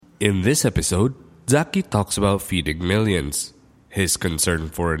In this episode, Zaki talks about feeding millions, his concern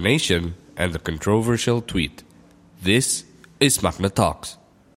for a nation, and the controversial tweet. This is Magna Talks.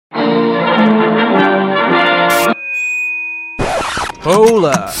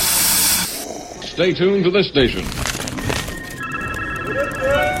 Hola! Stay tuned to this station.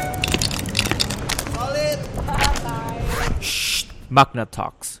 Magna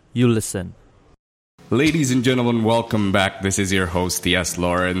Talks. You listen. Ladies and gentlemen, welcome back. This is your host, Tias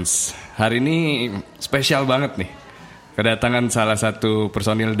Lawrence. Hari ini spesial banget nih. Kedatangan salah satu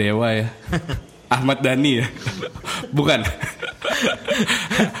personil Dewa ya. Ahmad Dhani ya. Bukan.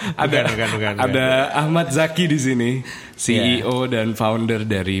 Bukan. Ada Ahmad Zaki di sini, CEO dan founder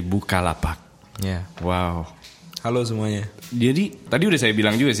dari Bukalapak. Ya. Wow. Halo semuanya. Jadi tadi udah saya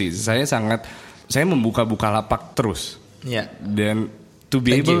bilang juga sih, saya membuka Bukalapak terus. Ya. Dan to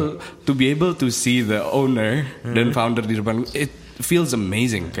be able to see the owner dan founder di depan, it feels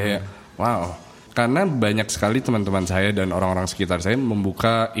amazing. Kayak wow. Karena banyak sekali teman-teman saya dan orang-orang sekitar saya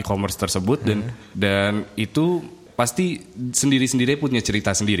membuka e-commerce tersebut dan itu pasti sendiri-sendiri punya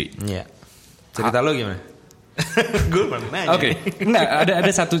cerita sendiri. Iya. Cerita lo gimana? Gue pernah nanya. Oke. Enggak,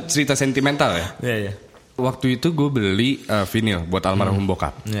 ada satu cerita sentimental ya. Iya. Waktu itu gue beli vinyl buat almarhum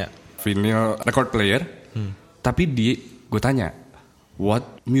bokap. Iya. Vinyl record player. Tapi gue tanya,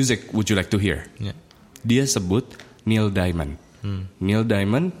 what music would you like to hear? Iya. Dia sebut Neil Diamond. Neil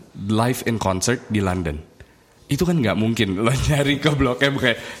Diamond live in concert di London. Itu kan nggak mungkin lo nyari ke Blok M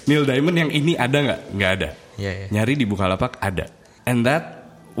kayak Neil Diamond yang ini ada nggak ada. Iya. Nyari di Bukalapak ada, and that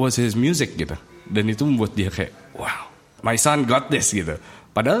was his music gitu. Dan itu membuat dia kayak wow, my son got this gitu.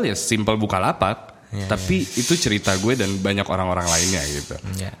 Padahal ya simple Bukalapak, tapi itu cerita gue dan banyak orang-orang lainnya gitu.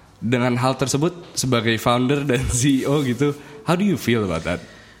 Iya. Dengan hal tersebut sebagai founder dan CEO gitu, how do you feel about that?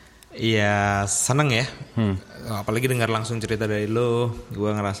 Iya, seneng ya. Apalagi dengar langsung cerita dari lo,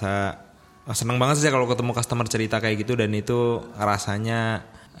 gue ngerasa seneng banget sih kalau ketemu customer cerita kayak gitu, dan itu rasanya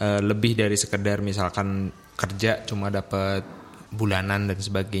lebih dari sekedar misalkan kerja cuma dapat bulanan dan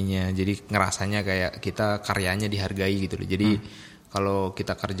sebagainya. Jadi ngerasanya kayak kita karyanya dihargai gitu loh. Jadi kalau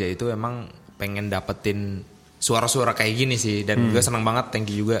kita kerja itu emang pengen dapetin suara-suara kayak gini sih, dan gue seneng banget.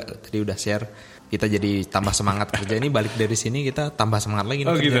 Thank you juga tadi udah share. Kita jadi tambah semangat kerja. Ini balik dari sini kita tambah semangat lagi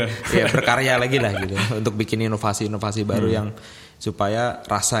nih kerja. Gitu. Ya berkarya lagi lah gitu untuk bikin inovasi-inovasi baru yang supaya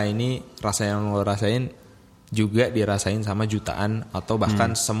rasa yang lo rasain juga dirasain sama jutaan atau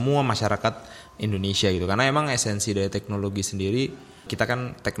bahkan semua masyarakat Indonesia gitu. Karena emang esensi dari teknologi sendiri, kita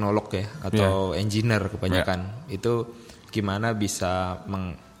kan teknolog ya atau engineer kebanyakan. Itu gimana bisa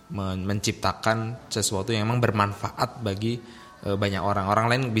menciptakan sesuatu yang emang bermanfaat bagi banyak orang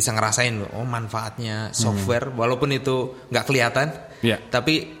lain bisa ngerasain manfaatnya software walaupun itu nggak kelihatan,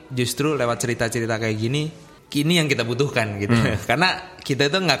 tapi justru lewat cerita-cerita kayak gini yang kita butuhkan gitu. Karena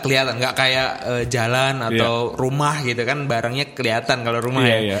kita itu nggak kelihatan, nggak kayak jalan atau rumah gitu kan, barangnya kelihatan kalau rumah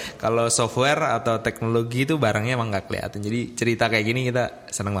Kalau software atau teknologi itu barangnya emang nggak kelihatan. Jadi cerita kayak gini kita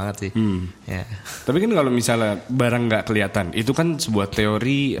seneng banget sih. Tapi kan kalau misalnya barang nggak kelihatan, itu kan sebuah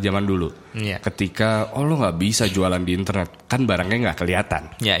teori zaman dulu. Ketika lo nggak bisa jualan di internet, kan barangnya nggak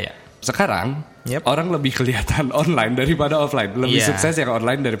kelihatan. Sekarang orang lebih kelihatan online daripada offline, lebih sukses yang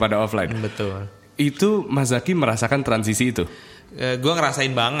online daripada offline. Betul. Itu Mas Zaki merasakan transisi itu? Gue ngerasain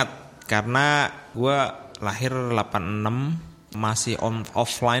banget karena gue lahir 86, masih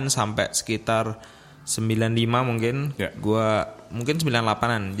offline sampai sekitar 95 mungkin. Gue mungkin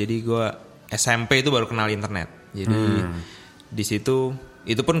 98an. Jadi gue SMP itu baru kenal internet. Jadi di situ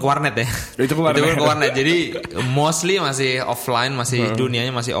itu pun ke warnet ya. Itu pun ke warnet. Jadi mostly masih offline, masih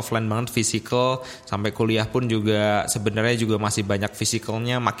dunianya masih offline banget, physical. Sampai kuliah pun juga sebenarnya juga masih banyak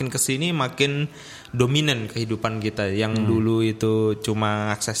physicalnya. Makin kesini makin dominan kehidupan kita. Yang dulu itu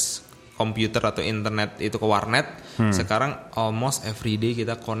cuma akses komputer atau internet itu ke warnet. Sekarang almost every day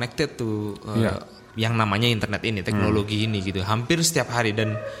kita connected to yang namanya internet ini, teknologi ini gitu. Hampir setiap hari,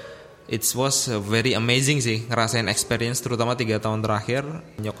 dan it was very amazing sih ngerasain experience, terutama 3 tahun terakhir.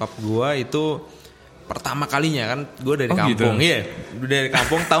 Nyokap gue itu pertama kalinya kan, gue dari kampung gitu. Dari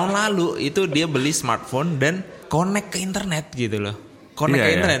kampung tahun lalu itu dia beli smartphone dan connect ke internet gitu loh,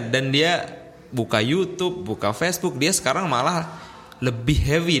 internet. Dan dia buka YouTube, buka Facebook. Dia sekarang malah lebih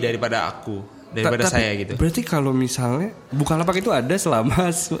heavy daripada saya gitu. Berarti kalau misalnya Bukalapak itu ada selama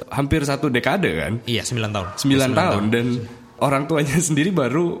hampir 1 dekade kan? Iya, 9 tahun. 9 tahun dan orang tuanya sendiri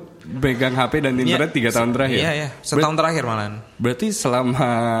baru pegang HP dan internet 3 tahun terakhir. Iya. Setahun terakhir malahan. Berarti selama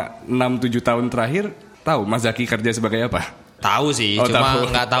 6-7 tahun terakhir tahu Mas Zaki kerja sebagai apa? Tahu sih, cuma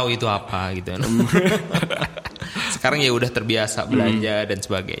nggak tahu itu apa gitu. Sekarang ya udah terbiasa belanja dan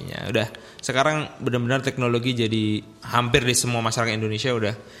sebagainya. Udah sekarang benar-benar teknologi jadi hampir di semua masyarakat Indonesia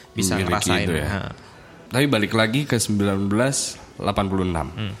udah bisa ngerasain. Itu ya. Tapi balik lagi ke 1986.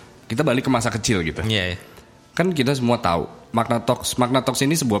 Kita balik ke masa kecil gitu. Iya. Kan kita semua tahu Magna Talks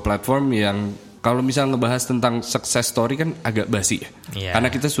ini sebuah platform yang kalau misalnya ngebahas tentang success story kan agak basi ya. Yeah.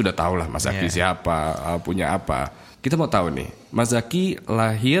 Karena kita sudah tahu lah Mas Zaki siapa, punya apa. Kita mau tahu nih, Mas Zaki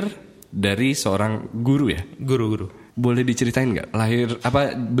lahir dari seorang guru ya? Guru. Boleh diceritain nggak? Lahir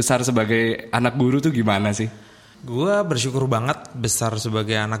besar sebagai anak guru tuh gimana sih? Gua bersyukur banget besar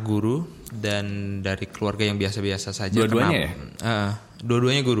sebagai anak guru dan dari keluarga yang biasa-biasa saja. Dua-duanya ya?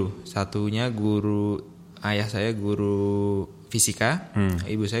 Dua-duanya guru. Satunya guru, ayah saya guru fisika,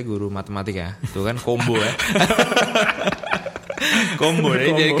 ibu saya guru matematika. Itu kan combo ya. Combo.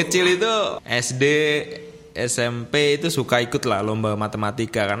 Dari kecil itu SD, SMP itu suka ikut lah lomba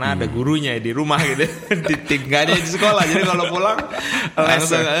matematika karena ada gurunya di rumah gitu. Tinggalnya di sekolah. Jadi kalau pulang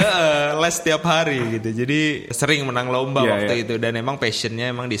langsung les tiap hari gitu. Jadi sering menang lomba waktu itu dan emang passionnya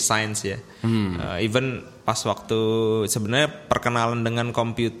emang di science ya. Even pas waktu sebenarnya perkenalan dengan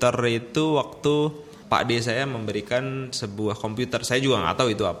komputer itu waktu Pak D saya memberikan sebuah komputer. Saya juga nggak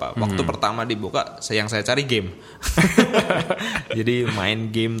tahu itu apa. Waktu pertama dibuka, yang saya cari game. Jadi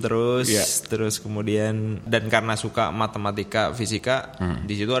main game terus, terus kemudian dan karena suka matematika, fisika,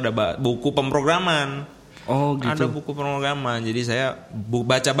 di situ ada buku pemrograman. Oh gitu. Ada buku pemrograman. Jadi saya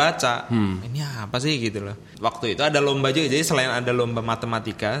baca-baca. Ini apa sih gitu loh. Waktu itu ada lomba juga. Jadi selain ada lomba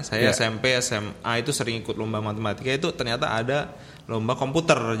matematika, saya SMP, SMA itu sering ikut lomba matematika. Itu ternyata ada lomba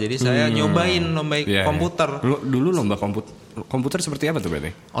komputer. Jadi saya nyobain lomba komputer. Dulu lomba komputer seperti apa tuh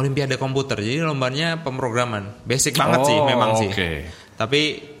berarti? Olimpiade komputer. Jadi lombanya pemrograman. Basic banget sih memang sih. Tapi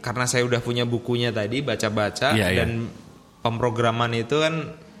karena saya udah punya bukunya tadi baca-baca dan pemrograman itu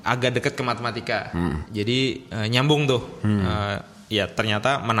kan agak dekat ke matematika. Jadi nyambung tuh. Ya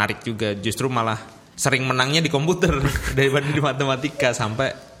ternyata menarik juga. Justru malah sering menangnya di komputer daripada di matematika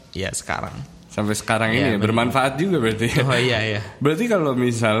sampai ya sekarang. Sampai sekarang ini bermanfaat juga berarti. Oh iya. Berarti kalau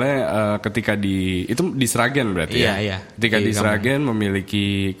misalnya ketika itu di Sragen berarti Iya. Ketika di Sragen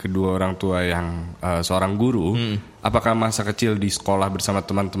memiliki kedua orang tua yang seorang guru, apakah masa kecil di sekolah bersama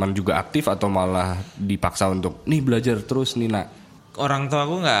teman-teman juga aktif atau malah dipaksa untuk nih belajar terus nih nak? Orang tua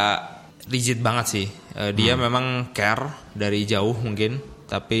aku nggak rigid banget sih. Dia memang care dari jauh mungkin,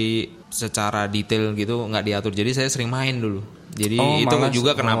 tapi secara detail gitu nggak diatur. Jadi saya sering main dulu. Jadi itu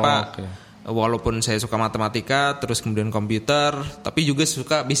juga kenapa. Walaupun saya suka matematika, terus kemudian komputer, tapi juga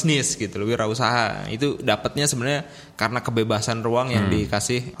suka bisnis gitu, wirausaha. Itu dapatnya sebenarnya karena kebebasan ruang yang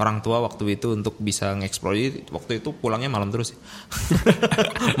dikasih orang tua waktu itu untuk bisa nge-explore. Jadi waktu itu pulangnya malam terus,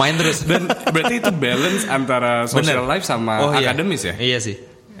 main terus. Dan berarti itu balance antara social life sama akademis ya? Iya sih.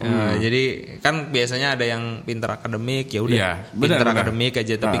 Jadi kan biasanya ada yang pintar akademik, ya udah pintar akademik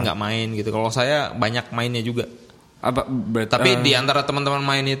aja, tapi nggak main gitu. Kalau saya banyak mainnya juga. Tapi di antara teman-teman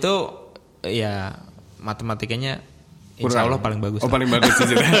main itu ya matematikanya insya Allah paling bagus. Paling bagus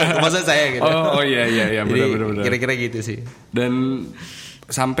sih. Masa saya gitu. Oh iya benar. Kira-kira gitu sih. Dan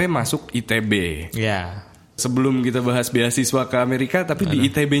sampai masuk ITB. Ya. Sebelum kita bahas beasiswa ke Amerika, tapi di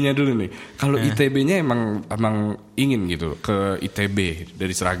ITB-nya dulu nih. Kalau ITB-nya emang ingin gitu ke ITB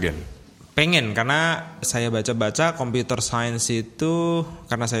dari Sragen. Pengen, karena saya baca-baca computer science itu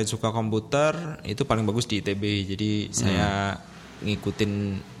karena saya suka komputer itu paling bagus di ITB. Jadi saya ngikutin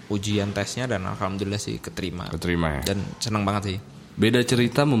ujian tesnya dan alhamdulillah sih keterima ya. Dan senang banget sih. Beda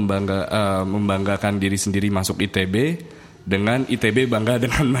cerita membanggakan diri sendiri masuk ITB dengan ITB bangga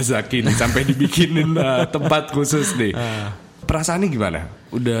dengan Mas Zaki nih, sampai dibikinin tempat khusus nih. Perasaannya gimana?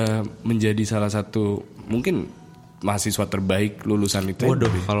 Udah menjadi salah satu mungkin mahasiswa terbaik lulusan ITB.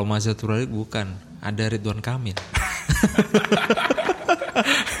 Waduh, kalau mahasiswa terbaik bukan, ada Ridwan Kamil.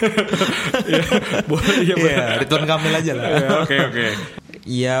 Ridwan Kamil aja lah. Oke.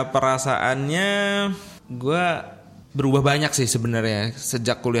 Ya perasaannya gue berubah banyak sih sebenarnya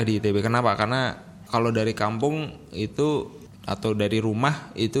sejak kuliah di ITB. Kenapa? Karena kalau dari kampung itu atau dari rumah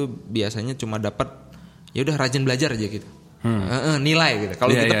itu biasanya cuma dapat ya udah rajin belajar aja gitu. Nilai gitu.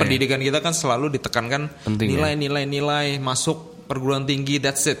 Kalau kita pendidikan kita kan selalu ditekankan nilai masuk perguruan tinggi,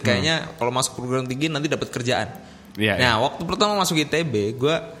 that's it. Kayaknya kalau masuk perguruan tinggi nanti dapat kerjaan. Waktu pertama masuk ITB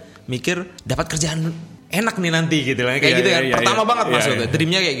gue mikir dapat kerjaan enak nih nanti gitu lah, kayak gitu kan. Pertama banget masuk,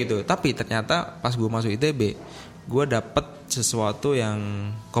 dreamnya kayak gitu. Tapi ternyata pas gue masuk ITB, gue dapet sesuatu yang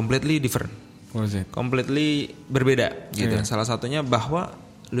completely different, completely berbeda gitu. Salah satunya bahwa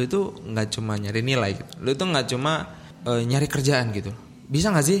lu itu nggak cuma nyari nilai, gitu. Lu itu nggak cuma nyari kerjaan gitu.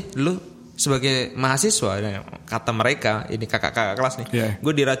 Bisa nggak sih lu sebagai mahasiswa, kata mereka, ini kakak-kakak kelas nih,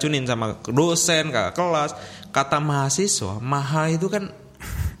 gue diracunin sama dosen, kakak kelas, kata mahasiswa, maha itu kan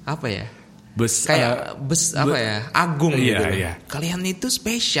apa ya? Agung gitu loh. Kalian itu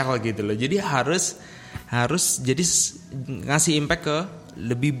spesial gitu loh. Jadi harus jadi ngasih impact ke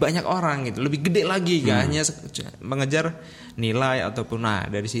lebih banyak orang gitu, lebih gede lagi, gak hanya mengejar nilai ataupun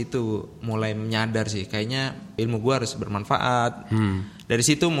dari situ mulai menyadar sih kayaknya ilmu gue harus bermanfaat. Dari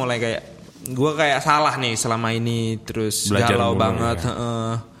situ mulai kayak gue kayak salah nih selama ini, terus belajar galau banget.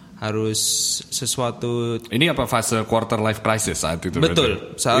 Harus sesuatu. Ini apa fase quarter life crisis saat itu?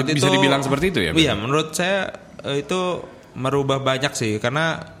 Betul. Saat bisa itu dibilang seperti itu ya? Iya, menurut saya itu merubah banyak sih,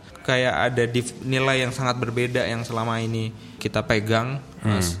 karena kayak ada nilai yang sangat berbeda yang selama ini kita pegang,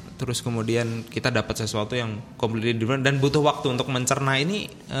 terus kemudian kita dapat sesuatu yang completely different dan butuh waktu untuk mencerna ini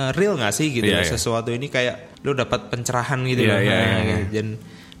real nggak sih gitu. Sesuatu ini kayak lu dapat pencerahan gitu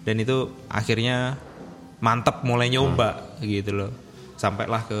dan itu akhirnya mantap mulai nyoba gitu loh. Sampai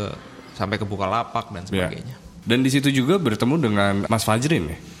ke Bukalapak dan sebagainya. Dan di situ juga bertemu dengan Mas Fajrin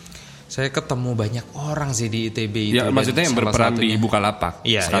ya? Saya ketemu banyak orang sih di ITB itu. Ya, maksudnya yang berperan di Bukalapak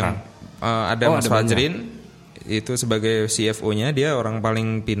sekarang. Ada Mas Fajrin itu sebagai CFO-nya, dia orang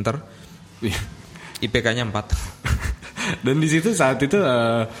paling pinter. IPK-nya 4. Dan di situ saat itu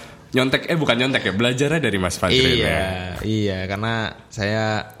bukan nyontek ya, belajarnya dari Mas Fajrin. Iya, karena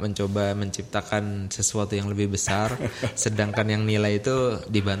saya mencoba menciptakan sesuatu yang lebih besar, sedangkan yang nilai itu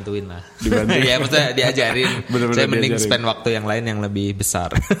dibantuin lah. Ya, maksudnya diajarin. Saya mending spend waktu yang lain yang lebih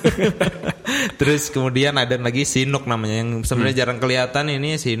besar. Terus kemudian ada lagi Sinuk namanya, yang sebenarnya jarang kelihatan.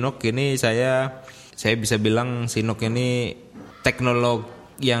 Ini Sinuk ini saya bisa bilang Sinuk ini teknolog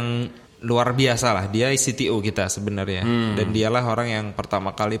yang luar biasa lah. Dia CTO kita sebenarnya. Dan dialah orang yang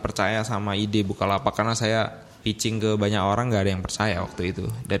pertama kali percaya sama ide Bukalapak, karena saya pitching ke banyak orang gak ada yang percaya waktu itu.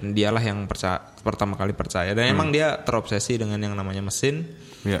 Dan dialah yang pertama kali percaya. Dan emang dia terobsesi dengan yang namanya mesin.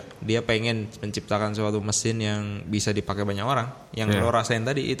 Dia pengen menciptakan suatu mesin yang bisa dipakai banyak orang. Yang lo rasain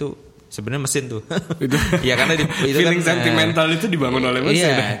tadi itu sebenarnya mesin tuh. Ya karena itu feeling kan, sentimental itu dibangun oleh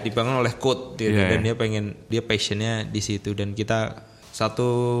mesin. Iya, dibangun oleh code gitu. Dan dia passionnya di situ, dan kita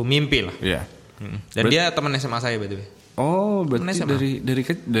satu mimpi lah. Dan dia teman SMA saya betul. Oh, berarti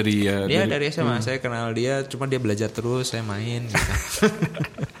dari SMA saya kenal dia, cuma dia belajar terus, saya main gitu.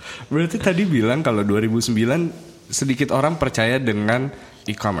 Berarti tadi bilang kalau 2009 sedikit orang percaya dengan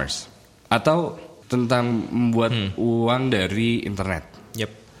e-commerce atau tentang membuat uang dari internet.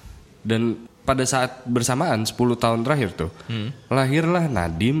 Dan pada saat bersamaan 10 tahun terakhir tuh, lahirlah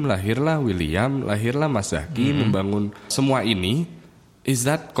Nadim, lahirlah William, lahirlah Mas Zaki membangun semua ini. Is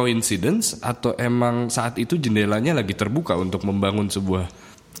that coincidence atau emang saat itu jendelanya lagi terbuka untuk membangun sebuah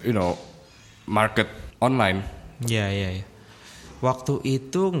market online? Iya. Waktu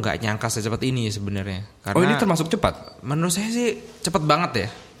itu nggak nyangka secepat ini sebenarnya. Karena ini termasuk cepat? Menurut saya sih cepat banget ya.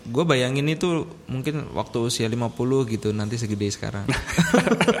 Gue bayangin itu mungkin waktu usia 50 gitu, nanti segede sekarang.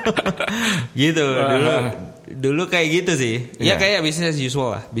 Gitu. Dulu kayak gitu sih. Ya kayak business as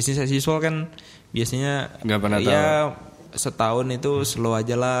usual lah. Business as usual kan biasanya nggak pernah tahu. Setahun itu slow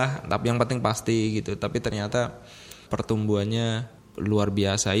aja lah, tapi yang penting pasti gitu. Tapi ternyata pertumbuhannya luar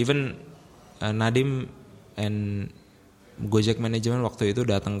biasa. Even Nadim and Gojek Management waktu itu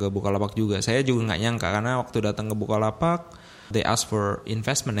datang ke Bukalapak juga. Saya juga nggak nyangka, karena waktu datang ke Bukalapak they ask for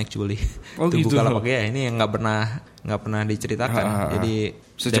investment actually. Oh, gitu. Bukalapak ya, ini yang nggak pernah diceritakan. Jadi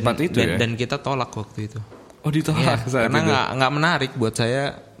secepat itu ya. Dan kita tolak waktu itu. Oh, ditolak saat karena nggak menarik buat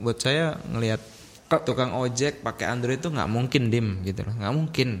saya. Buat saya ngelihat tukang ojek pakai Android itu nggak mungkin gitu loh, nggak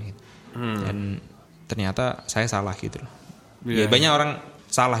mungkin gitu. Dan ternyata saya salah gitu loh. Ya, banyak orang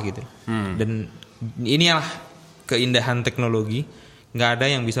salah gitu. Dan inilah keindahan teknologi, nggak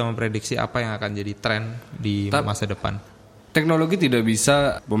ada yang bisa memprediksi apa yang akan jadi tren di masa depan. Teknologi tidak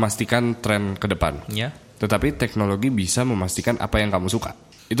bisa memastikan tren ke depan, tetapi teknologi bisa memastikan apa yang kamu suka.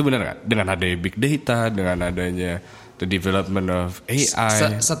 Itu benar nggak? Dengan adanya big data, dengan adanya the development of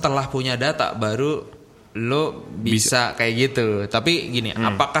AI. Setelah punya data baru lo bisa kayak gitu. Tapi gini,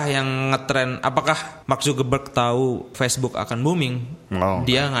 apakah yang ngetren, apakah Mark Zuckerberg tahu Facebook akan booming?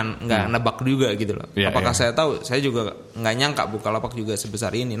 Dia nggak nebak juga gitu loh. Apakah saya tahu? Saya juga nggak nyangka Bukalapak juga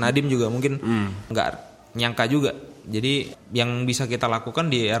sebesar ini. Nadim juga mungkin nggak nyangka juga. Jadi yang bisa kita lakukan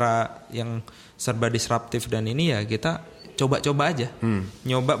di era yang serba disruptif dan ini ya kita coba-coba aja.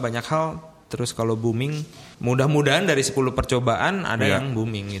 Nyoba banyak hal. Terus kalau booming, mudah-mudahan dari 10 percobaan ada yang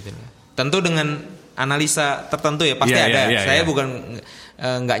booming gitu. Tentu dengan analisa tertentu ya, pasti ada. Saya bukan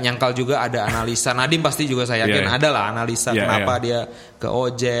nggak nyangkal juga ada analisa. Nadim pasti juga saya yakin ada lah analisa kenapa dia ke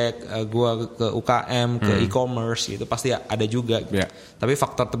ojek, gua ke UKM, ke e-commerce gitu pasti ada juga. Gitu. Tapi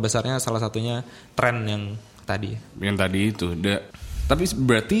faktor terbesarnya salah satunya tren yang tadi. Yang tadi itu. Tapi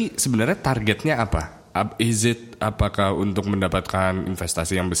berarti sebenarnya targetnya apa? Is it apakah untuk mendapatkan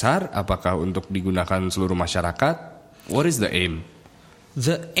investasi yang besar? Apakah untuk digunakan seluruh masyarakat? What is the aim?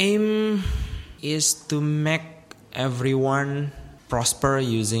 The aim is to make everyone prosper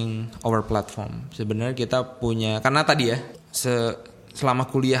using our platform. Sebenarnya kita punya, karena tadi ya, selama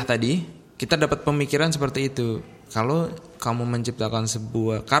kuliah tadi kita dapat pemikiran seperti itu. Kalau kamu menciptakan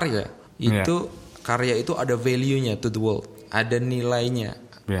sebuah karya, itu karya itu ada value-nya to the world, ada nilainya,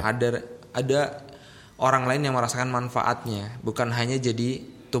 ada orang lain yang merasakan manfaatnya, bukan hanya jadi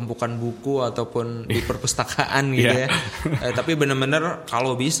tumpukan buku ataupun di perpustakaan gitu ya. Tapi benar-benar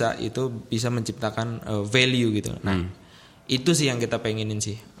kalau bisa itu bisa menciptakan value gitu. Nah, itu sih yang kita pengenin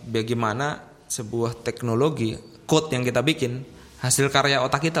sih. Bagaimana sebuah teknologi, code yang kita bikin hasil karya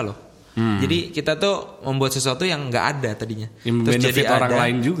otak kita loh. Jadi kita tuh membuat sesuatu yang nggak ada tadinya. Terus jadi orang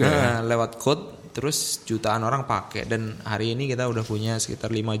lain juga. Lewat code. Terus jutaan orang pakai, dan hari ini kita udah punya sekitar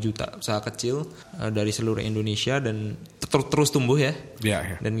 5 juta usaha kecil dari seluruh Indonesia dan terus tumbuh ya.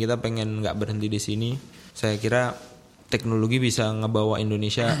 Dan kita pengen nggak berhenti di sini. Saya kira teknologi bisa ngebawa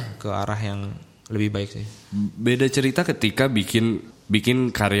Indonesia ke arah yang lebih baik sih. Beda cerita ketika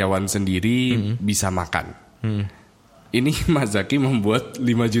bikin karyawan sendiri bisa makan. Ini Mas Zaki membuat 5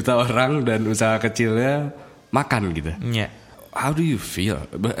 juta orang dan usaha kecilnya makan gitu. How do you feel?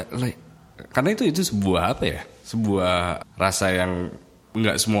 Karena itu sebuah apa ya? Sebuah rasa yang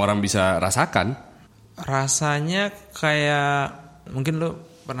nggak semua orang bisa rasakan. Rasanya kayak mungkin lo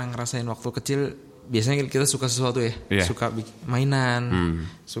pernah ngerasain waktu kecil. Biasanya kita suka sesuatu ya, suka mainan,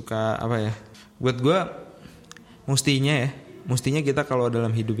 suka apa ya? Buat gue, mestinya kita kalau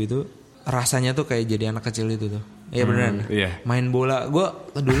dalam hidup itu rasanya tuh kayak jadi anak kecil itu tuh. Iya beneran. Main bola, gue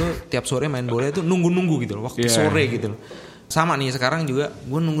dulu tiap sore main bola itu nunggu gitu loh, waktu sore gitu loh. Sama nih sekarang juga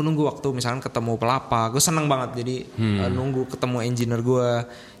gue nunggu waktu misalkan ketemu pelapa, gue seneng banget jadi nunggu ketemu engineer gue,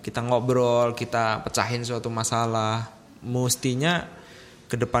 kita ngobrol, kita pecahin suatu masalah. Mestinya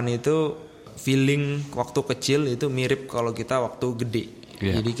ke depan itu feeling waktu kecil itu mirip kalau kita waktu gede.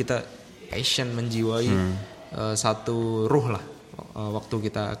 Jadi kita passion menjiwai satu ruh lah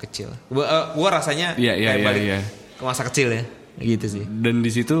waktu kita kecil. Gue rasanya kayak balik ke masa kecil ya, gitu sih. Dan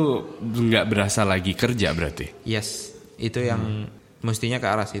di situ nggak berasa lagi kerja berarti? Yes. Itu yang mestinya ke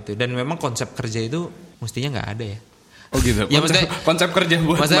arah situ. Dan memang konsep kerja itu mestinya nggak ada ya. Oh gitu. Ya, konsep kerja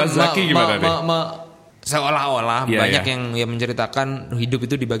buat Mas Zaki gimana deh? Seolah-olah banyak yang menceritakan hidup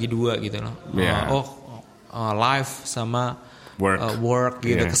itu dibagi dua gitu loh. Life sama work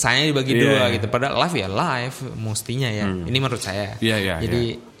gitu. Kesannya dibagi dua gitu. Padahal life ya life mestinya ya. Ini menurut saya.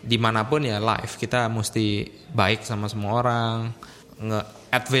 Jadi dimanapun ya life kita mesti baik sama semua orang.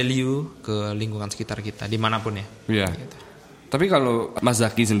 Add value ke lingkungan sekitar kita dimanapun ya. Gitu. Tapi kalau Mas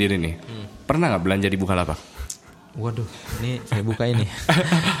Zaki sendiri nih, pernah nggak belanja di Bukalapak? Waduh, ini saya buka ini.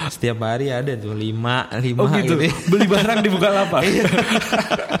 Setiap hari ada tuh 5 Oh gitu. Beli barang di Bukalapak.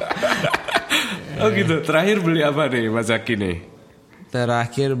 Oh gitu. Terakhir beli apa nih Mas Zaki nih?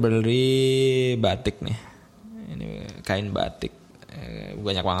 Terakhir beli batik nih. Ini kain batik.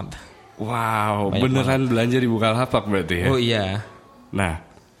 Banyak banget. Wow, beneran belanja di Bukalapak berarti ya? Oh iya. Nah,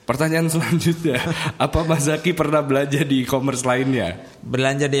 pertanyaan selanjutnya, apa Mas Zaki pernah belanja di e-commerce lainnya?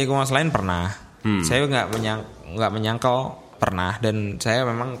 Belanja di e-commerce lain pernah. Saya nggak menyangkal pernah, dan saya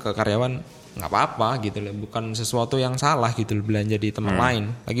memang ke karyawan nggak apa-apa gitu loh, bukan sesuatu yang salah gitu loh belanja di tempat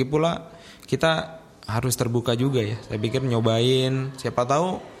lain. Lagi pula kita harus terbuka juga ya. Saya pikir nyobain, siapa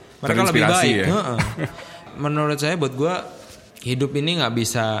tahu mereka lebih baik. Ya? Menurut saya buat gue hidup ini nggak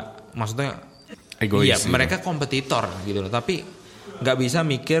bisa, maksudnya egois. Iya, mereka kompetitor gitu loh, tapi nggak bisa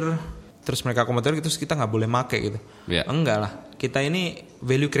mikir terus mereka kompetitor terus kita nggak boleh make gitu. Enggak lah, kita ini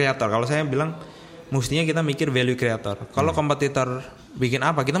value creator. Kalau saya bilang mestinya kita mikir value creator. Kalau kompetitor bikin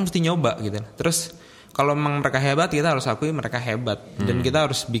apa, kita mesti nyoba gitu. Terus kalau memang mereka hebat, kita harus akui mereka hebat, dan kita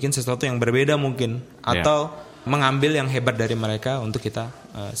harus bikin sesuatu yang berbeda mungkin, atau mengambil yang hebat dari mereka untuk kita,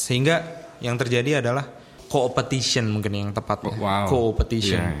 sehingga yang terjadi adalah co-opetition mungkin yang tepatnya.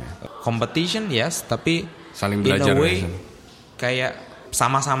 Co-opetition. Competition yes, tapi saling belajar in a way kayak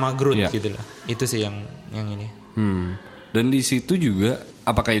sama-sama growth gitu lah. Itu sih yang ini. Dan di situ juga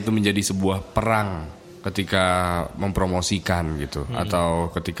apakah itu menjadi sebuah perang ketika mempromosikan gitu,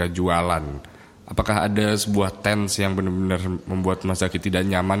 atau ketika jualan? Apakah ada sebuah tense yang benar-benar membuat Mas Zaki tidak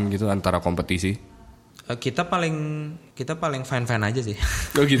nyaman gitu antara kompetisi? Kita paling fine-fine aja sih.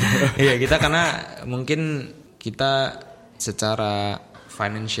 Oh gitu. Iya, kita karena mungkin kita secara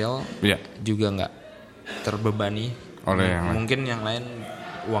financial Iya. juga nggak terbebani Oleh yang lain. mungkin yang lain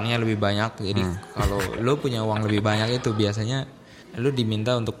uangnya lebih banyak, jadi kalau lo punya uang lebih banyak itu biasanya lo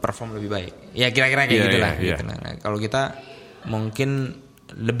diminta untuk perform lebih baik ya, kira-kira kayak Iya, gitulah iya, gitu. Nah, kalau kita mungkin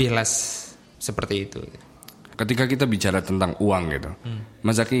lebih less seperti itu. Ketika kita bicara tentang uang gitu,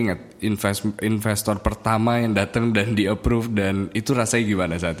 Mas Zaki ingat investor pertama yang datang dan di approve, dan itu rasanya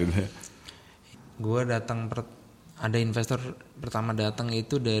gimana saat itu? Gue datang ada investor pertama datang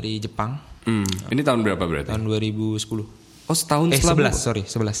itu dari Jepang. Ini tahun berapa berarti? Tahun 2010. Oh, setahun setelah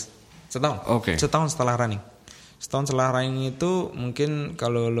 11. Setahun. Oke. Setahun setelah running. Setahun setelah running itu mungkin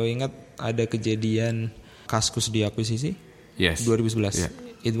kalau lo ingat ada kejadian Kaskus diakuisisi. Yes. 2011. Yeah.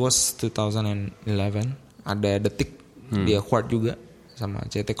 It was 2011. Ada Detik di acquired juga sama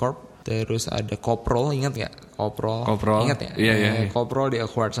CT Corp. Terus ada Coprol, ingat gak? Coprol. Ingat ya? Iya. Coprol di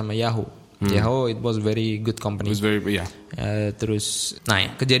acquired sama Yahoo. Yahoo it was very good company. It was very, yeah. Terus, nah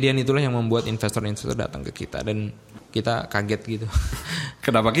ya, kejadian itulah yang membuat investor-investor datang ke kita dan kita kaget gitu.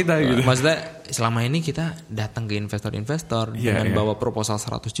 Kenapa kita gitu? Maksudnya selama ini kita datang ke investor-investor dengan bawa proposal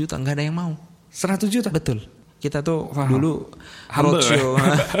 100 juta, nggak ada yang mau. 100 juta? Betul. Kita tuh dulu Humble,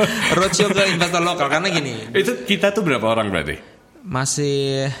 roadshow ke investor lokal karena gini. Itu kita tuh berapa orang berarti?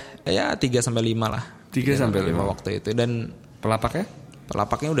 Masih ya 3-5 lah. 3-5 waktu itu, dan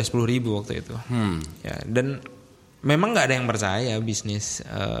pelapaknya udah 10.000 waktu itu. Ya, dan memang nggak ada yang percaya bisnis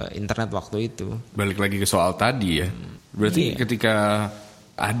internet waktu itu. Balik lagi ke soal tadi ya. Berarti ketika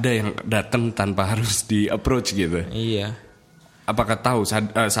ada yang datang tanpa harus di approach gitu. Iya. Apakah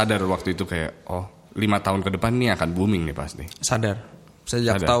sadar waktu itu kayak 5 tahun ke depan nih akan booming nih pasti? Sadar.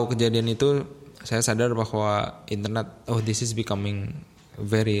 Sejak tahu kejadian itu saya sadar bahwa internet this is becoming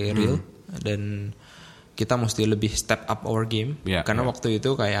very real dan kita mesti lebih step up our game karena waktu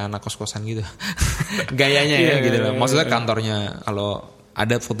itu kayak anak kos-kosan gitu. Gayanya ya gitu loh. Maksudnya kantornya kalau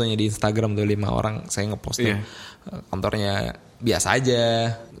ada fotonya di Instagram tuh 5 orang saya ngepost kantornya biasa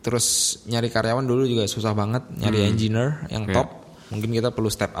aja. Terus nyari karyawan dulu juga susah banget, nyari engineer yang top. Mungkin kita perlu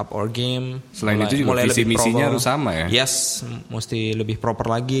step up our game. Selain itu juga visi misinya harus sama ya. Yes, mesti lebih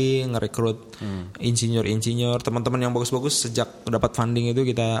proper lagi ngerekrut insinyur-insinyur, teman-teman yang bagus-bagus. Sejak dapat funding itu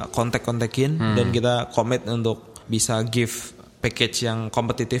kita kontak-kontakin dan kita komit untuk bisa give package yang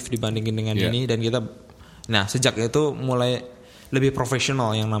kompetitif dibandingin dengan ini, dan kita sejak itu mulai lebih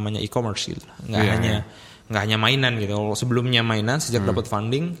profesional yang namanya e-commerce gitu. Nggak hanya mainan gitu. Sebelumnya mainan, sejak dapat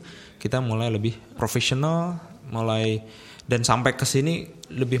funding kita mulai lebih profesional, dan sampai ke sini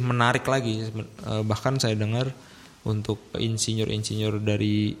lebih menarik lagi. Bahkan saya dengar untuk insinyur-insinyur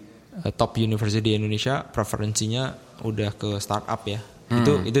dari top university di Indonesia preferensinya udah ke startup ya.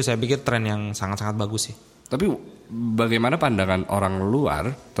 Itu saya pikir tren yang sangat-sangat bagus sih. Tapi bagaimana pandangan orang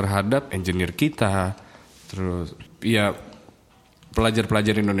luar terhadap engineer kita? Terus ya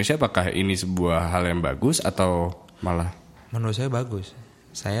pelajar-pelajar Indonesia, apakah ini sebuah hal yang bagus atau malah? Menurut saya bagus.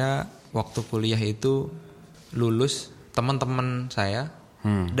 Saya waktu kuliah itu lulus, teman-teman saya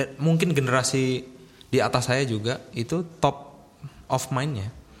dan mungkin generasi di atas saya juga itu top of mind-nya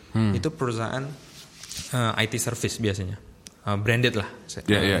itu perusahaan IT service biasanya, branded lah.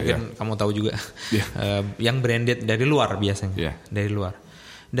 Mungkin kamu tahu juga yang branded dari luar biasanya, dari luar.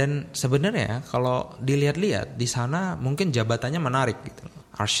 Dan sebenarnya kalau dilihat-lihat di sana mungkin jabatannya menarik gitu,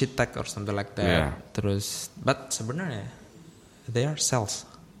 architect or something like that. Terus, but sebenarnya they are sales.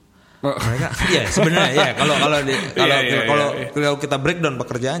 Mereka sebenarnya kalau kita breakdown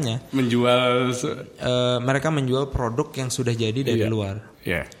pekerjaannya, mereka menjual produk yang sudah jadi dari luar.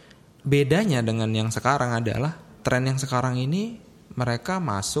 Bedanya dengan yang sekarang adalah tren yang sekarang ini mereka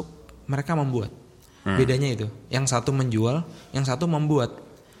membuat. Bedanya itu, yang satu menjual, yang satu membuat.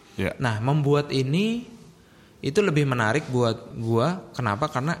 Nah, membuat ini itu lebih menarik buat gua.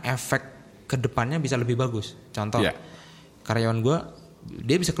 Kenapa? Karena efek kedepannya bisa lebih bagus. Contoh, karyawan gua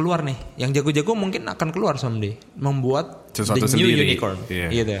dia bisa keluar nih, yang jago-jago mungkin akan keluar someday membuat sesuatu the new sendiri. Unicorn,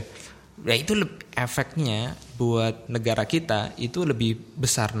 gitu. Ya itu efeknya buat negara kita itu lebih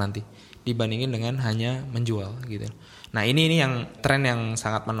besar nanti dibandingin dengan hanya menjual gitu. Nah ini yang tren yang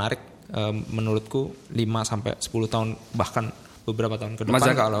sangat menarik menurutku 5-10 tahun bahkan beberapa tahun ke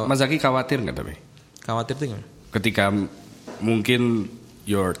depan. Mas Zaki khawatir nggak tapi? Khawatir tuh gimana? Ketika mungkin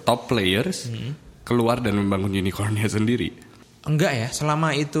your top players keluar dan membangun unicornnya sendiri. Enggak ya,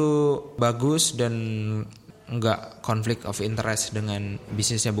 selama itu bagus dan enggak konflik of interest dengan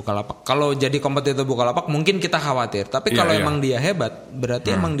bisnisnya Bukalapak. Kalau jadi kompetitor Bukalapak mungkin kita khawatir, tapi kalau emang dia hebat,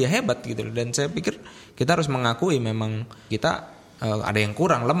 berarti emang dia hebat gitu. Dan saya pikir kita harus mengakui memang kita ada yang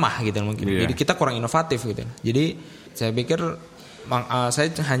kurang, lemah gitu mungkin. Jadi kita kurang inovatif gitu. Jadi saya pikir saya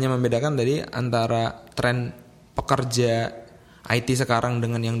hanya membedakan tadi antara tren pekerja IT sekarang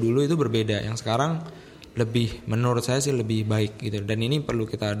dengan yang dulu itu berbeda. Yang sekarang lebih, menurut saya sih lebih baik gitu. Dan ini perlu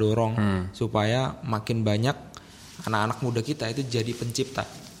kita dorong supaya makin banyak anak-anak muda kita itu jadi pencipta.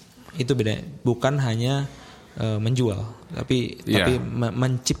 Itu beda. Bukan hanya menjual, tapi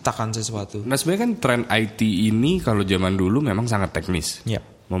menciptakan sesuatu. Nah sebenarnya kan tren IT ini kalau zaman dulu memang sangat teknis.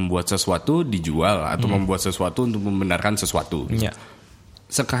 Membuat sesuatu dijual atau membuat sesuatu untuk membenarkan sesuatu.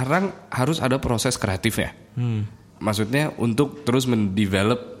 Sekarang harus ada proses kreatifnya. Maksudnya untuk terus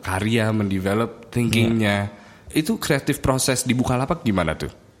mendevelop karya, mendevelop thinkingnya. Itu kreatif proses di Bukalapak gimana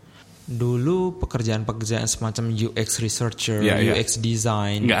tuh? Dulu pekerjaan-pekerjaan semacam UX researcher, UX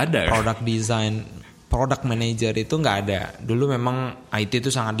design, nggak ada, product design, product manager itu nggak ada. Dulu memang IT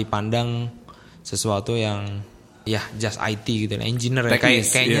itu sangat dipandang sesuatu yang just IT gitu, engineer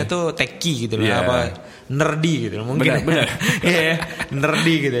kayaknya tuh techie gitu loh, apa nerdy gitu loh, mungkin benar.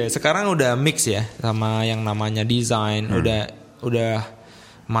 Nerdy gitu ya. Sekarang udah mix ya sama yang namanya design, udah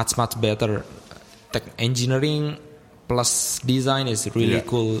much better. Engineering plus design is really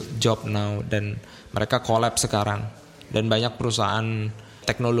cool job now, dan mereka collab sekarang, dan banyak perusahaan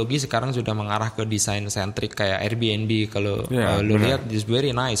teknologi sekarang sudah mengarah ke desain centric kayak Airbnb. Kalau lo lihat is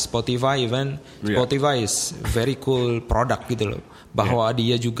very nice. Spotify is very cool product gitu loh. Bahwa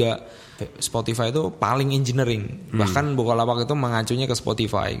dia juga Spotify itu paling engineering. Bahkan Bukalapak itu mengacunya ke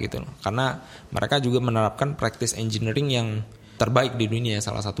Spotify gitu loh. Karena mereka juga menerapkan practice engineering yang terbaik di dunia,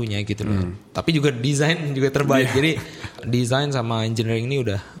 salah satunya gitu loh. Tapi juga desain juga terbaik. Jadi desain sama engineering ini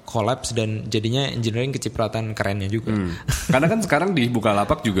udah collapse, dan jadinya engineering kecipratan kerennya juga. Karena kan sekarang di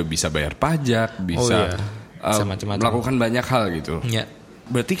Bukalapak juga bisa bayar pajak, bisa melakukan banyak hal gitu.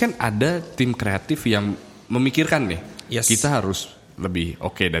 Berarti kan ada tim kreatif yang memikirkan nih, kita harus lebih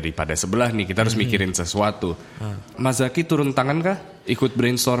oke daripada sebelah nih, kita harus mikirin sesuatu. Mas Zaki turun tangan kah? Ikut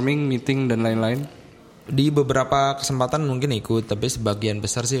brainstorming, meeting dan lain-lain? Di beberapa kesempatan mungkin ikut, tapi sebagian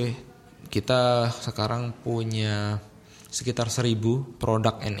besar sih kita sekarang punya sekitar 1.000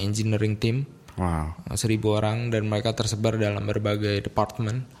 product and engineering team. 1.000 orang, dan mereka tersebar dalam berbagai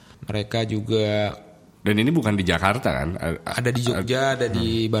departemen. Mereka juga, dan ini bukan di Jakarta kan? Ada di Jogja, ada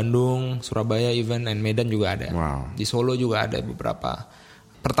di Bandung, Surabaya, even, and Medan juga ada. Di Solo juga ada beberapa.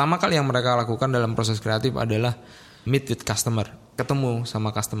 Pertama kali yang mereka lakukan dalam proses kreatif adalah meet with customer, ketemu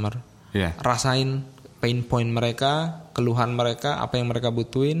sama customer, rasain pain point mereka, keluhan mereka, apa yang mereka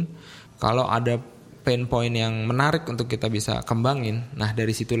butuhin. Kalau ada pain point yang menarik untuk kita bisa kembangin, nah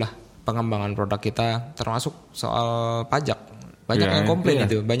dari situlah pengembangan produk kita, termasuk soal pajak. Banyak yang komplain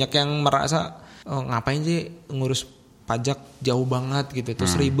itu, banyak yang merasa ngapain sih ngurus pajak jauh banget gitu,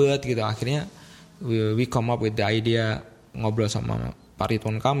 terus ribet gitu. Akhirnya we come up with the idea, ngobrol sama Pak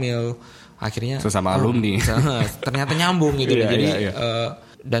Ridwan Kamil, akhirnya sesama alumni ternyata nyambung gitu. Jadi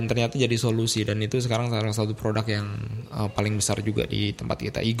dan ternyata jadi solusi, dan itu sekarang salah satu produk yang paling besar juga di tempat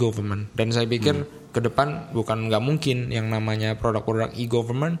kita, e-government. Dan saya pikir ke depan bukan nggak mungkin yang namanya produk-produk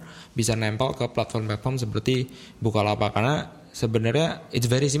e-government bisa nempel ke platform-platform seperti Bukalapak, karena sebenarnya it's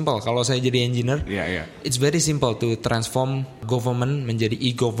very simple. Kalau saya jadi engineer, it's very simple to transform government menjadi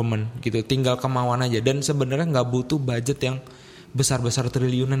e-government gitu, tinggal kemauan aja. Dan sebenarnya nggak butuh budget yang besar-besar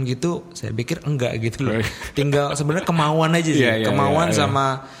triliunan gitu, saya pikir enggak gitu loh. Tinggal sebenarnya kemauan aja sih, kemauan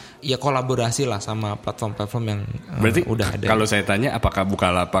sama kolaborasi lah sama platform-platform yang berarti udah ada. Kalau saya tanya, apakah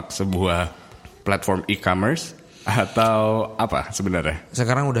Bukalapak sebuah platform e-commerce atau apa sebenarnya?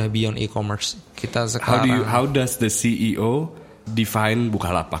 Sekarang udah beyond e-commerce. Kita sekarang how does the CEO define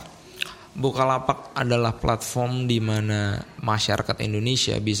Bukalapak? Bukalapak adalah platform di mana masyarakat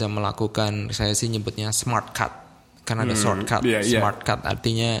Indonesia bisa melakukan, saya sih nyebutnya smart cut. Karena ada shortcut, smart cut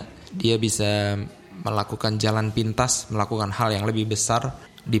artinya dia bisa melakukan jalan pintas, melakukan hal yang lebih besar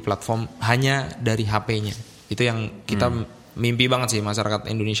di platform hanya dari HP-nya. Itu yang kita mimpi banget sih, masyarakat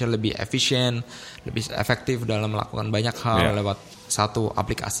Indonesia lebih efisien, lebih efektif dalam melakukan banyak hal lewat satu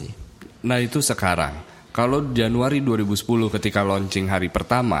aplikasi. Nah itu sekarang. Kalau Januari 2010 ketika launching hari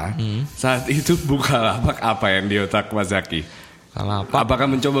pertama, saat itu Bukalapak apa yang di otak Mas Zaki?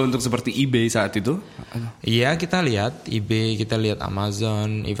 Apakah mencoba untuk seperti eBay saat itu? Iya, kita lihat eBay, kita lihat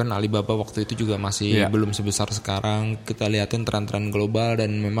Amazon, even Alibaba waktu itu juga masih belum sebesar sekarang. Kita liatin tren-tren global,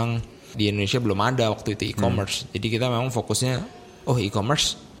 dan memang di Indonesia belum ada waktu itu e-commerce. Jadi kita memang fokusnya,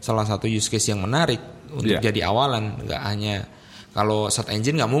 e-commerce salah satu use case yang menarik untuk jadi awalan. Nggak hanya kalau search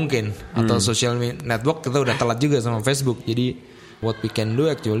engine nggak mungkin, atau social network kita udah telat juga sama Facebook. Jadi what we can do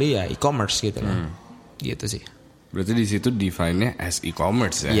actually e-commerce gitu lah. Gitu sih. Berarti di situ define-nya as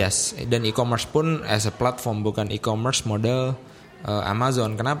e-commerce ya? Yes, dan e-commerce pun as a platform, bukan e-commerce model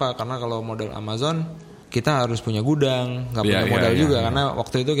Amazon. Kenapa? Karena kalau model Amazon kita harus punya gudang, nggak punya modal juga. Karena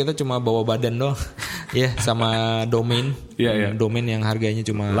waktu itu kita cuma bawa badan doang. Ya, sama domain. Iya. Domain yang harganya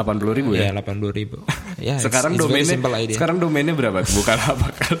cuma 80.000 ya? Iya, 80.000. Ya, sekarang domainnya berapa tuh?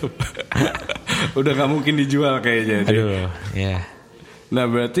 Bukalapak. Udah gak mungkin dijual kayaknya. Aduh, ya. Nah,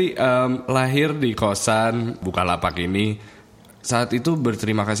 berarti lahir di kosan Bukalapak ini. Saat itu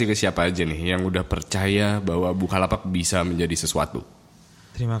berterima kasih ke siapa aja nih yang udah percaya bahwa Bukalapak bisa menjadi sesuatu?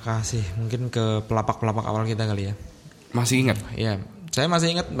 Terima kasih. Mungkin ke pelapak-pelapak awal kita kali ya. Masih ingat? Ya, saya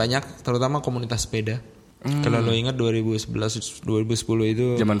masih ingat banyak, terutama komunitas sepeda. Kalau lo ingat 2011, 2010 itu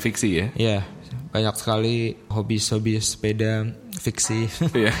zaman fiksi ya? Ya, banyak sekali hobi sepeda fiksi.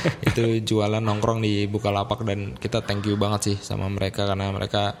 Iya. Itu jualan nongkrong di Bukalapak dan kita thank you banget sih sama mereka karena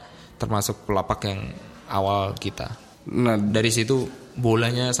mereka termasuk pelapak yang awal kita. Nah, dari situ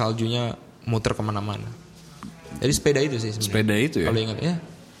bolanya, saljunya muter kemana-mana. Jadi sepeda itu sih sebenarnya. Sepeda itu ya? Kalau ingat ya.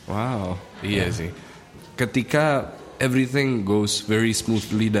 Wow, iya sih. Ketika everything goes very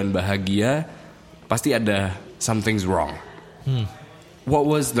smoothly dan bahagia, pasti ada something's wrong. What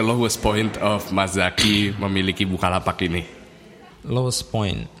was the lowest point of Mas Zaki memiliki Bukalapak ini? Lowest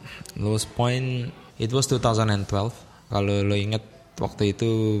point, it was 2012. Kalau lo ingat waktu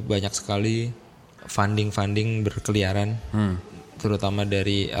itu banyak sekali funding berkeliaran, terutama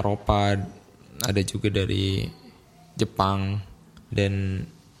dari Eropa, ada juga dari Jepang, dan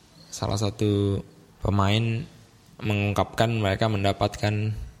salah satu pemain mengungkapkan mereka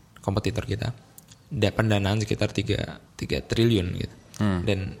mendapatkan kompetitor kita pendanaan sekitar 3 triliun gitu.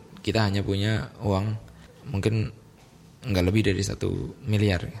 Dan kita hanya punya uang mungkin nggak lebih dari 1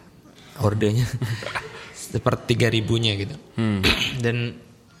 miliar ordenya seperti 3.000-nya gitu.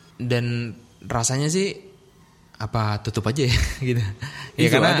 Dan rasanya sih apa tutup aja ya gitu. Ya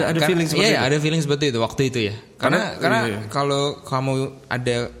itu, karena ada feeling seperti itu. ada feeling seperti itu waktu itu ya. Karena kalau kamu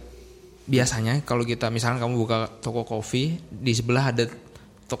ada, biasanya kalau kita misalnya kamu buka toko kopi, di sebelah ada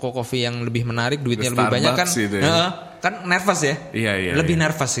toko kopi yang lebih menarik, duitnya lebih banyak kan, gitu ya. Kan nervous ya. Iya, lebih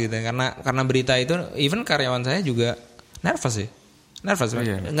nervous gitu karena berita itu, even karyawan saya juga nervous ya. Nervous.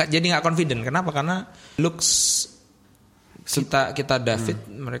 Nggak confident. Kenapa? Karena looks kita David,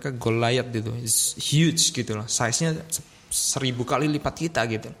 mereka Goliath gitu, it's huge gitu loh, size-nya 1000 kali lipat kita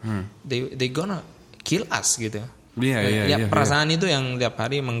gitu. They gonna kill us gitu. Iya. Perasaan itu yang tiap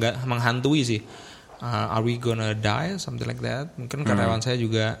hari menghantui sih. Are we gonna die, something like that. Mungkin karyawan saya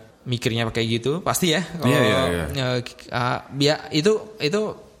juga mikirnya kayak gitu, pasti ya. Itu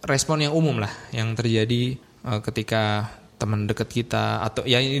respon yang umum lah yang terjadi ketika teman dekat kita atau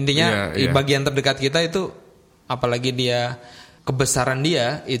ya intinya bagian terdekat kita itu, apalagi dia kebesaran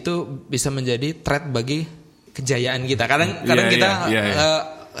dia itu bisa menjadi threat bagi kejayaan kita. Kadang kita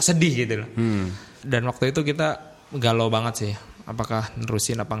sedih gitu loh. Dan waktu itu kita galau banget sih, apakah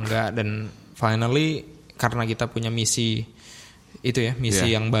nerusin apa enggak. Dan finally karena kita punya misi itu ya,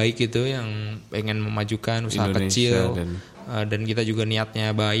 yang baik itu, yang pengen memajukan usaha Indonesia kecil dan kita juga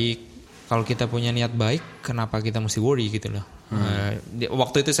niatnya baik. Kalau kita punya niat baik, kenapa kita mesti worry gitu loh.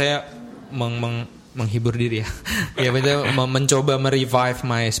 Waktu itu saya menghibur diri ya. Ya betul, mencoba merevive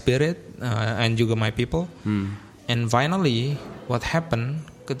my spirit and juga my people. And finally what happened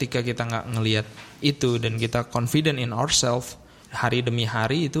ketika kita nggak ngelihat itu dan kita confident in ourselves, hari demi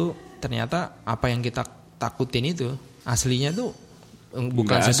hari itu ternyata apa yang kita takutin itu aslinya tuh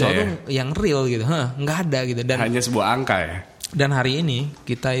bukan sesuatu yang real gitu, nggak ada gitu. Dan hanya sebuah angka ya. Dan hari ini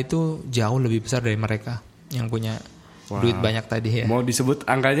kita itu jauh lebih besar dari mereka yang punya duit banyak tadi ya. Mau disebut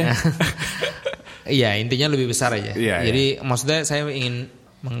angkanya? Iya, intinya lebih besar aja. Jadi iya. maksudnya saya ingin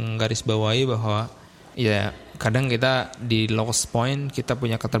menggarisbawahi bahwa ya kadang kita di lowest point, kita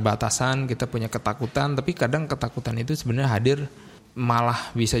punya keterbatasan, kita punya ketakutan, tapi kadang ketakutan itu sebenarnya hadir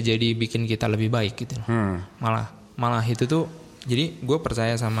malah bisa jadi bikin kita lebih baik gitu. Malah itu tuh, jadi gue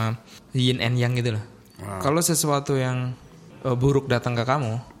percaya sama yin and yang gitu loh. Kalau sesuatu yang buruk datang ke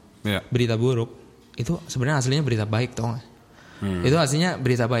kamu, berita buruk, itu sebenarnya aslinya berita baik toh. Itu aslinya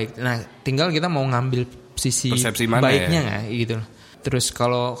berita baik. Nah, tinggal kita mau ngambil sisi baiknya nggak gitu. Terus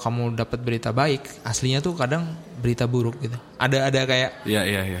kalau kamu dapat berita baik, aslinya tuh kadang berita buruk gitu. Ada kayak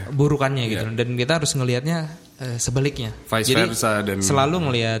burukannya gitu. Dan kita harus ngelihatnya sebaliknya. Vice jadi versa dan selalu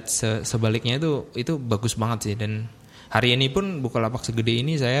ngelihat sebaliknya itu bagus banget sih. Dan hari ini pun Bukalapak segede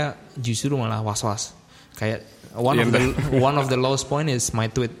ini saya justru malah was-was. Kayak one of the lowest point is my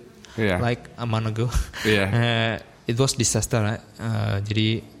tweet like a month ago. It was disaster.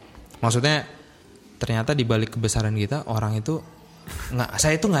 Jadi maksudnya ternyata di balik kebesaran kita, orang itu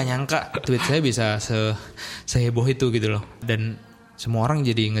saya itu nggak nyangka tweet saya bisa seheboh itu gitu loh. Dan semua orang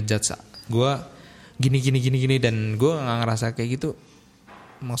jadi ngejudge gue gini dan gue nggak ngerasa kayak gitu.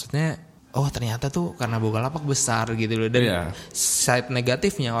 Maksudnya ternyata tuh karena Bukalapak besar gitu loh. Dan side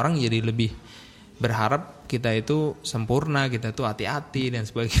negatifnya orang jadi lebih berharap kita itu sempurna, kita tuh hati-hati dan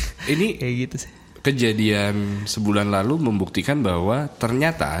sebagainya. Ini kayak gitu sih. Kejadian sebulan lalu membuktikan bahwa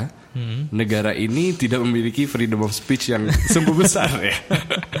ternyata negara ini tidak memiliki freedom of speech yang sungguh besar ya.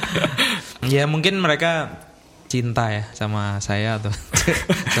 Ya mungkin mereka cinta ya sama saya atau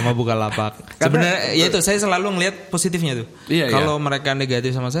sama Bukalapak. Sebenarnya ya itu saya selalu ngelihat positifnya tuh. Iya, kalau mereka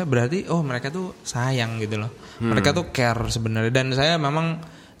negatif sama saya berarti mereka tuh sayang gitu loh. Mereka tuh care sebenarnya, dan saya memang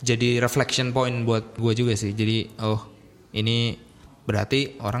jadi reflection point buat gue juga sih. Jadi ini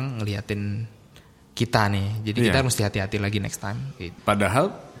berarti orang ngeliatin kita nih. Jadi kita mesti hati-hati lagi next time gitu.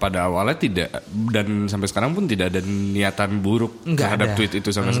 Padahal pada awalnya tidak, dan sampai sekarang pun tidak ada niatan buruk terhadap tweet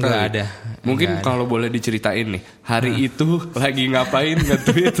itu sama sekali. Enggak ada. Mungkin kalau boleh diceritain nih, hari itu lagi ngapain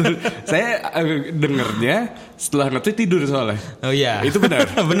nge-tweet? Saya dengernya setelah nge-tweet tidur soalnya. Oh iya. Itu benar.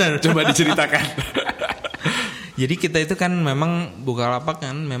 Benar. Coba diceritakan. Jadi kita itu kan memang Bukalapak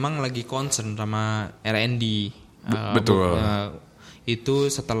kan memang lagi concern sama R&D. Betul. Itu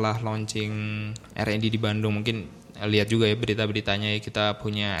setelah launching R&D di Bandung, mungkin lihat juga ya berita-beritanya ya, kita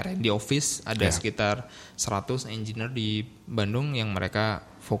punya R&D office, ada sekitar 100 engineer di Bandung yang mereka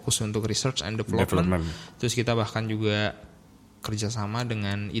fokus untuk research and development. Terus kita bahkan juga kerjasama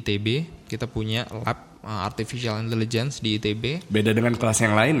dengan ITB, kita punya lab artificial intelligence di ITB. Beda dengan kelas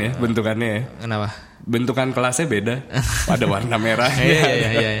yang lain ya bentukannya ya. Kenapa? Bentukan kelasnya beda. Ada warna merah.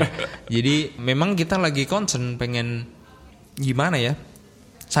 Iya. Jadi memang kita lagi concern pengen gimana ya?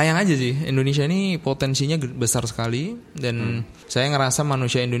 Sayang aja sih, Indonesia ini potensinya besar sekali, dan saya ngerasa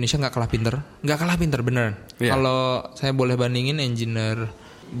manusia Indonesia nggak kalah pinter beneran. Kalau saya boleh bandingin engineer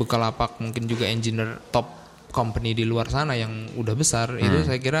Bukalapak, mungkin juga engineer top company di luar sana yang udah besar, itu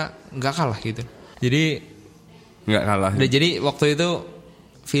saya kira nggak kalah gitu. Jadi nggak kalah. Jadi waktu itu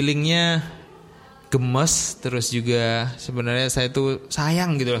feelingnya gemes, terus juga sebenarnya saya tuh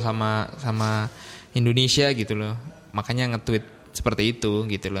sayang gitu loh sama Indonesia gitu loh, makanya nge-tweet seperti itu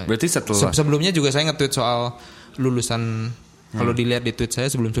gitu loh. Berarti setelah sebelumnya juga saya nge-tweet soal lulusan. Kalau dilihat di tweet saya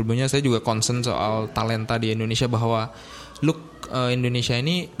sebelumnya saya juga concern soal talenta di Indonesia, bahwa Indonesia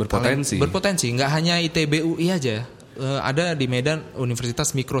ini berpotensi. Nggak hanya ITB UI aja, ada di Medan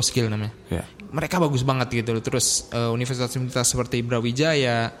Universitas Microskill namanya. Mereka bagus banget gitu loh. Terus universitas-universitas seperti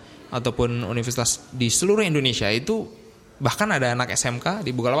Brawijaya ataupun universitas di seluruh Indonesia itu, bahkan ada anak SMK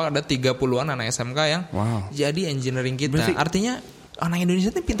di Bukalapak, ada 30-an anak SMK yang jadi engineering kita. Berarti, artinya anak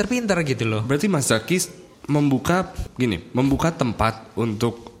Indonesia itu pinter-pinter gitu loh. Berarti Mas Zaki membuka tempat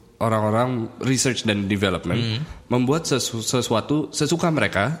untuk orang-orang research dan development, membuat sesuatu sesuka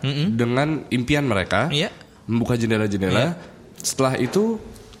mereka dengan impian mereka, membuka jendela-jendela. Setelah itu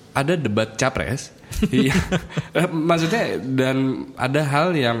ada debat capres. Maksudnya, dan ada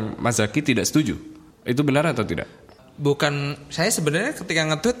hal yang Mas Zaki tidak setuju. Itu benar atau tidak? Bukan, saya sebenarnya ketika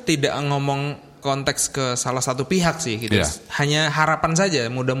nge-tweet tidak ngomong konteks ke salah satu pihak sih gitu. Hanya harapan saja,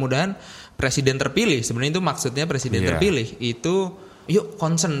 mudah-mudahan presiden terpilih, sebenarnya itu maksudnya presiden terpilih itu yuk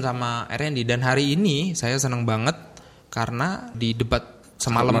concern sama R&D. Dan hari ini saya senang banget karena di debat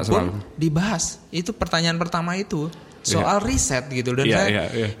semalam pun dibahas. Itu pertanyaan pertama itu soal riset gitu, dan saya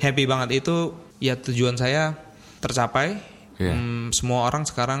happy banget. Itu ya tujuan saya tercapai. Semua orang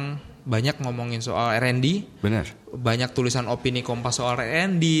sekarang banyak ngomongin soal R&D. Benar. Banyak tulisan opini Kompas soal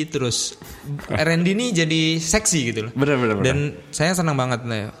R&D, terus R&D ini jadi seksi gitu loh. Benar. Dan saya senang banget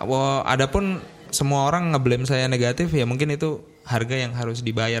nih. Adapun semua orang ngeblame saya negatif, ya mungkin itu harga yang harus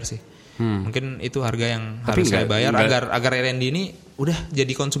dibayar sih. Mungkin itu harga yang harus saya bayar agar R&D ini udah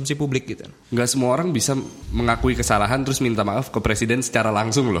jadi konsumsi publik gitu. Nggak semua orang bisa mengakui kesalahan terus minta maaf ke presiden secara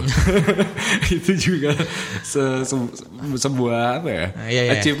langsung loh. Itu juga sebuah apa ya?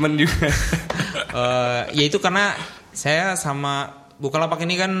 Achievement juga. Ya itu karena saya sama Bukalapak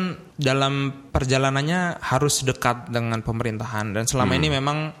ini kan dalam perjalanannya harus dekat dengan pemerintahan, dan selama ini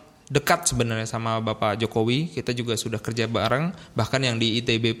memang dekat sebenarnya sama Bapak Jokowi. Kita juga sudah kerja bareng, bahkan yang di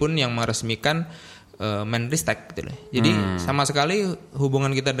ITB pun yang meresmikan Menristek gitu loh. Jadi sama sekali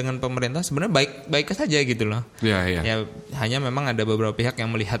hubungan kita dengan pemerintah sebenarnya baik saja gitu loh. Ya hanya memang ada beberapa pihak yang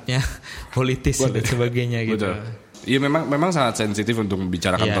melihatnya politis dan sebagainya gitu. Iya memang sangat sensitif untuk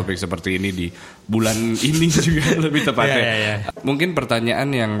membicarakan topik seperti ini di bulan ini juga lebih tepatnya. Mungkin pertanyaan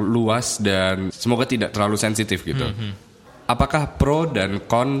yang luas dan semoga tidak terlalu sensitif gitu. Apakah pro dan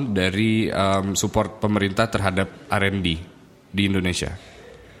con dari support pemerintah terhadap R&D di Indonesia?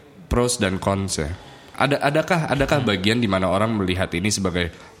 Pros dan cons ya. Adakah bagian di mana orang melihat ini sebagai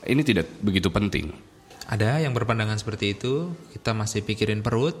ini tidak begitu penting? Ada yang berpandangan seperti itu. Kita masih pikirin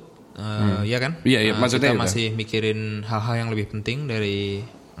perut, ya kan? Iya, maksudnya kita masih mikirin hal-hal yang lebih penting dari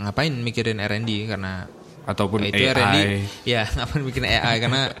ngapain mikirin R&D, karena ataupun itu AI. R&D ya ngapain bikin AI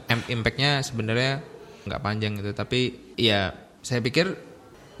karena impactnya sebenarnya nggak panjang gitu. Tapi ya saya pikir,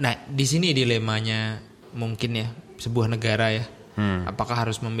 nah di sini dilemanya mungkin ya sebuah negara ya, apakah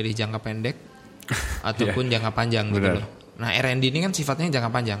harus memilih jangka pendek ataupun jangka panjang gitu loh. Nah R&D ini kan sifatnya jangka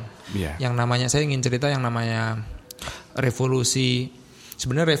panjang. Yang namanya, saya ingin cerita yang namanya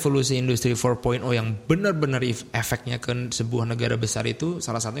sebenarnya revolusi industri 4.0 yang benar-benar efeknya ke sebuah negara besar itu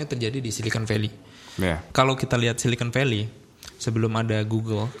salah satunya terjadi di Silicon Valley. Kalau kita lihat Silicon Valley sebelum ada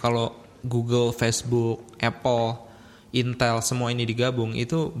Google, kalau Google, Facebook, Apple, Intel semua ini digabung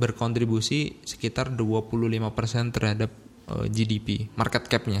itu berkontribusi sekitar 25% terhadap GDP, market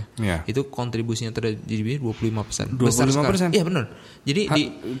cap-nya. Itu kontribusinya terhadap GDP 25%. 25%? Iya benar. Jadi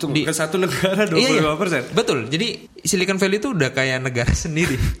ke satu negara 25%. Iya. Betul. Jadi Silicon Valley itu udah kayak negara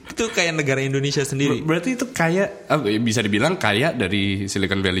sendiri. Itu kayak negara Indonesia sendiri. Berarti itu kayak bisa dibilang kaya dari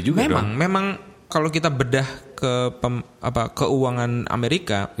Silicon Valley juga dong. Memang kalau kita bedah ke keuangan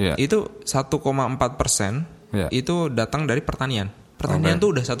Amerika itu 1,4% itu datang dari pertanian. Pertanian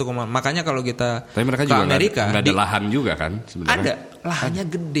tuh udah 1, makanya kalau kita tapi mereka ke juga Amerika nggak ada lahan juga kan sebenarnya. Ada lahannya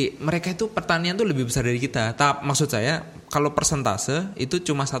gede. Mereka itu pertanian tuh lebih besar dari kita. Maksud saya kalau persentase itu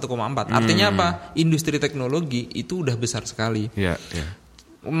cuma 1,4. Artinya apa? Industri teknologi itu udah besar sekali.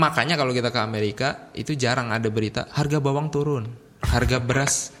 Makanya kalau kita ke Amerika itu jarang ada berita harga bawang turun, harga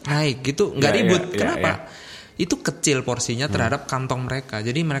beras naik gitu, nggak ribut. Kenapa? Itu kecil porsinya terhadap kantong mereka,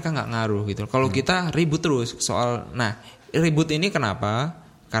 jadi mereka nggak ngaruh gitu. Kalau kita ribut terus soal, ribut ini kenapa?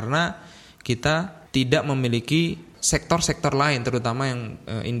 Karena kita tidak memiliki sektor-sektor lain, terutama yang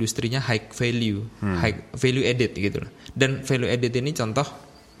industrinya high value added gitu. Dan value added ini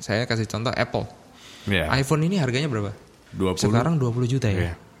saya kasih contoh Apple. iPhone ini harganya berapa? 20. Sekarang 20 juta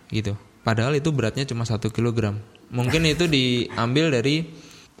ya, gitu. Padahal itu beratnya cuma 1 kilogram. Mungkin itu diambil dari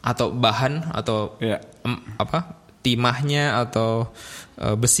atau bahan atau timahnya atau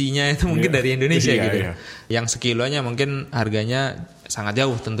besinya itu mungkin dari Indonesia gitu. Yang sekilonya mungkin harganya sangat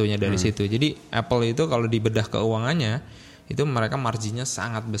jauh tentunya dari situ. Jadi Apple itu kalau dibedah keuangannya itu mereka marginnya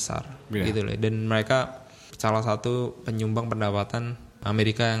sangat besar gitu loh. Dan mereka salah satu penyumbang pendapatan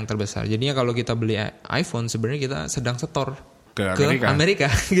Amerika yang terbesar. Jadinya kalau kita beli iPhone sebenarnya kita sedang setor ke Amerika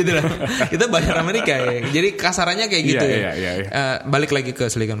gitu loh. Kita bayar Amerika ya. Jadi kasarannya kayak gitu balik lagi ke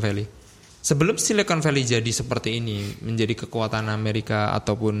Silicon Valley. Sebelum Silicon Valley jadi seperti ini, menjadi kekuatan Amerika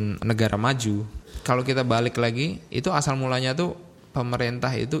ataupun negara maju, kalau kita balik lagi, itu asal mulanya tuh pemerintah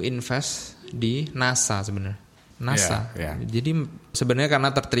itu invest di NASA sebenarnya. NASA. Jadi sebenarnya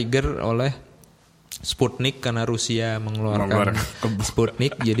karena tertrigger oleh Sputnik, karena Rusia mengeluarkan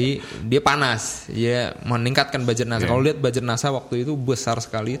Sputnik, jadi dia panas, dia meningkatkan budget NASA. Kalau lihat budget NASA waktu itu besar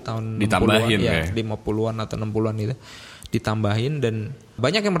sekali tahun 60-an, 50-an atau 60-an itu ditambahin, dan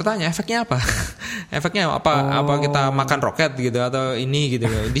banyak yang bertanya efeknya apa? Efeknya apa kita makan roket gitu atau ini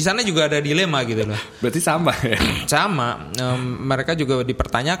gitu loh. Di sana juga ada dilema gitu loh. Berarti sama ya? Sama. Mereka juga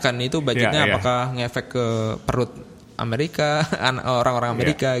dipertanyakan itu budgetnya apakah ngefek ke perut Amerika, orang-orang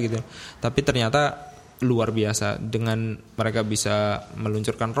Amerika gitu. Tapi ternyata luar biasa dengan mereka bisa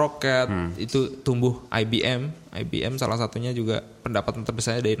meluncurkan roket, itu tumbuh IBM salah satunya juga pendapatan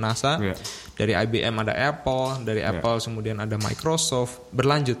terbesarnya dari NASA. Dari IBM ada Apple, dari Apple kemudian ada Microsoft,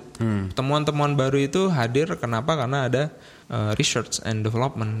 berlanjut. Temuan-temuan baru itu hadir kenapa? Karena ada research and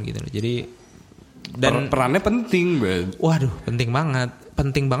development gitu. Jadi dan perannya penting banget. Waduh,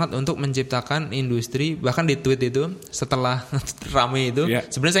 penting banget untuk menciptakan industri. Bahkan di tweet itu setelah rame itu,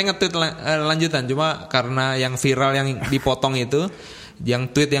 sebenarnya saya nge-tweet lanjutan, cuma karena yang viral yang dipotong itu, yang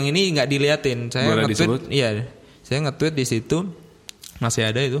tweet yang ini nggak diliatin. Saya nge-tweet, saya nge-tweet di situ masih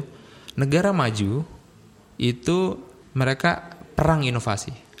ada itu, negara maju itu mereka perang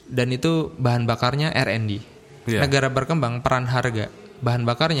inovasi dan itu bahan bakarnya R&D. Negara berkembang peran harga, bahan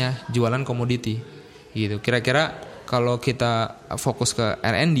bakarnya jualan komoditi gitu. Kira-kira kalau kita fokus ke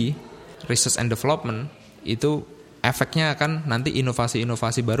R&D, research and development, itu efeknya akan nanti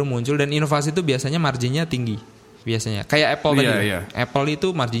inovasi-inovasi baru muncul, dan inovasi itu biasanya marginnya tinggi. Biasanya kayak Apple tadi. Apple itu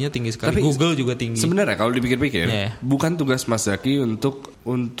marginnya tinggi sekali. Tapi Google juga tinggi. Sebenarnya kalau dipikir-pikir, bukan tugas Mas Zaki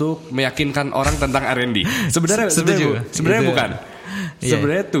untuk meyakinkan orang tentang R&D. Sebenarnya bukan.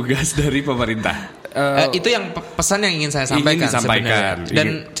 Sebenarnya tugas dari pemerintah. Itu yang pesan yang ingin saya sampaikan sebenarnya.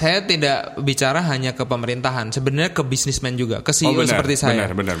 Dan saya tidak bicara hanya ke pemerintahan, sebenarnya ke bisnismen juga, ke CEO seperti saya.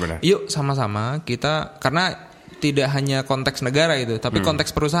 Benar. Yuk sama-sama kita, karena tidak hanya konteks negara itu, tapi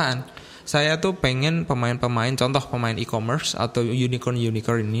konteks perusahaan. Saya tuh pengen contoh pemain e-commerce atau unicorn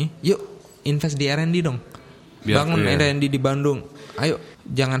ini, yuk invest di R&D dong. bangun R&D di Bandung. Ayo,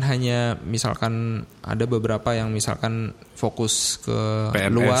 jangan hanya misalkan ada beberapa yang misalkan fokus ke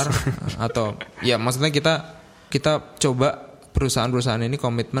PNS. luar atau ya maksudnya kita coba perusahaan-perusahaan ini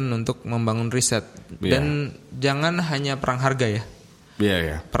komitmen untuk membangun riset dan jangan hanya perang harga ya.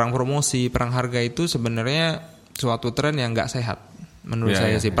 Iya. Perang promosi, perang harga itu sebenarnya suatu tren yang nggak sehat menurut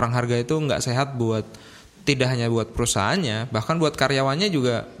saya sih. Perang harga itu nggak sehat buat tidak hanya buat perusahaannya, bahkan buat karyawannya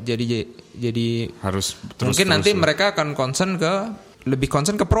juga jadi Harus mungkin nanti mereka akan lebih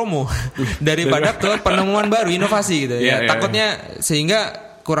concern ke promo daripada ke penemuan baru, inovasi gitu ya. Takutnya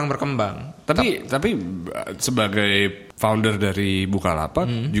sehingga kurang berkembang. Tapi sebagai founder dari Bukalapak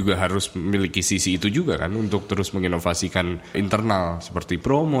juga harus memiliki sisi itu juga kan untuk terus menginovasikan internal seperti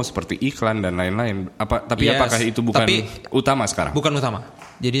promo, seperti iklan dan lain-lain. Apakah itu bukan utama sekarang? Bukan utama.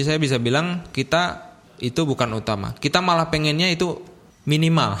 Jadi saya bisa bilang kita itu bukan utama. Kita malah pengennya itu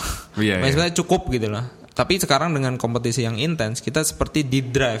minimal. Maksudnya cukup gitu lah. Tapi sekarang dengan kompetisi yang intens, kita seperti di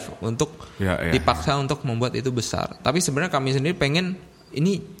drive untuk dipaksa untuk membuat itu besar. Tapi sebenarnya kami sendiri pengen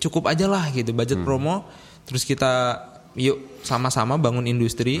ini cukup aja lah gitu budget promo. Terus kita yuk sama-sama bangun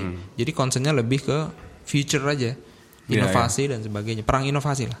industri. Jadi concernnya lebih ke future aja, inovasi dan sebagainya. Perang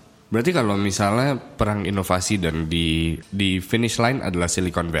inovasi lah. Berarti kalau misalnya perang inovasi dan di finish line adalah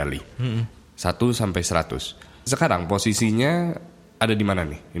Silicon Valley, 1 sampai 100. Sekarang posisinya ada di mana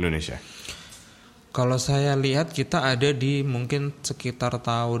nih Indonesia? Kalau saya lihat kita ada di mungkin sekitar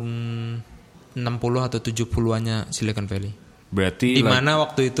tahun 60 atau 70-annya Silicon Valley. Berarti di mana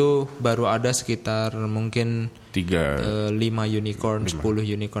waktu itu baru ada sekitar mungkin 5 unicorn, 10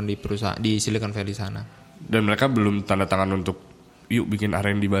 unicorn di perusahaan di Silicon Valley sana. Dan mereka belum tanda tangan untuk yuk bikin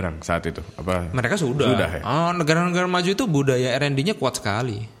R&D bareng saat itu. Apa? Mereka sudah ya? Negara-negara maju itu budaya R&D-nya kuat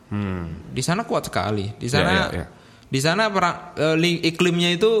sekali. Di sana kuat sekali. Di sana di sana iklimnya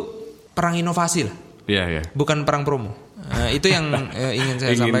itu perang inovasi lah. Bukan perang promo. Itu yang ingin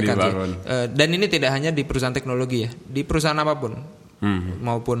saya sampaikan sih. Dan ini tidak hanya di perusahaan teknologi ya, di perusahaan apapun,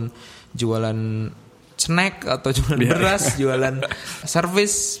 maupun jualan snack atau jualan beras, jualan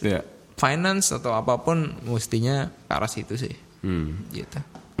service, finance atau apapun, mestinya ke arah situ sih. Gitu.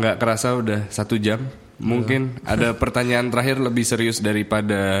 Nggak kerasa udah 1 jam. Mungkin ada pertanyaan terakhir lebih serius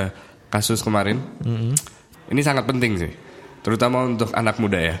daripada kasus kemarin. Ini sangat penting sih, terutama untuk anak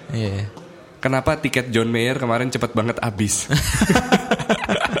muda ya. Kenapa tiket John Mayer kemarin cepat banget habis?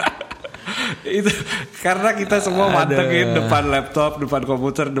 Itu karena kita semua mantengin depan laptop, depan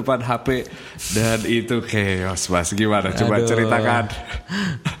komputer, depan HP, dan itu chaos. Mas, gimana? Coba ceritakan.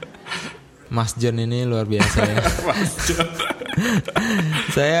 Mas John ini luar biasa ya. Mas John.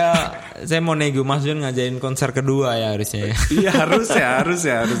 Saya mau nego Mas John ngajain konser kedua ya harusnya. Iya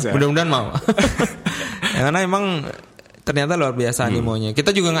harusnya. Mudah-mudahan mau. Karena emang ternyata luar biasa animonya.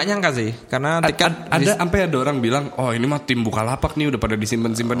 Kita juga nggak nyangka sih, karena tiket sampai ada orang bilang, oh ini mah tim Bukalapak nih udah pada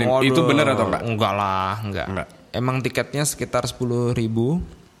disimpan-simpanin. Itu benar atau enggak? Enggak. Emang tiketnya sekitar 10.000,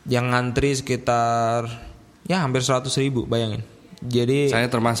 yang ngantri sekitar hampir 100.000, bayangin. Jadi saya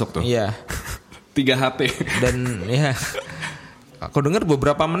termasuk tuh. Iya. 3 HP. Dan aku dengar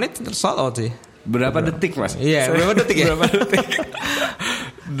beberapa menit sold out sih. Berapa detik mas? Iya, berapa detik ya?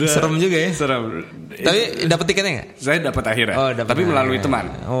 Serem juga ya. Serem. Tapi dapat tiketnya nggak? Saya dapat akhirnya. Tapi melalui teman.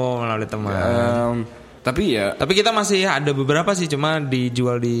 Melalui teman. Tapi kita masih ada beberapa sih, cuma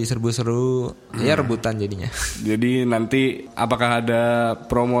dijual di serbu-serbu. Ya rebutan jadinya. Jadi nanti apakah ada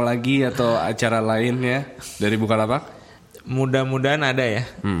promo lagi atau acara lainnya dari Bukalapak? Mudah-mudahan ada ya.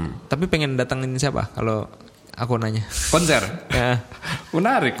 Tapi pengen datengin siapa kalau aku nanya? Konser.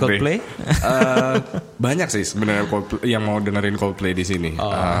 Menarik. Coldplay. Banyak sih sebenarnya yang mau dengerin Coldplay di sini.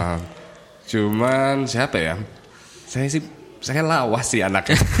 Cuman siapa ya? Saya lawas sih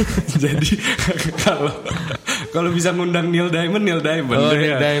anaknya. Jadi kalau bisa ngundang Neil Diamond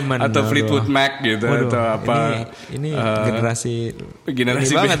Diamond atau Fleetwood Mac gitu. Atau apa? Ini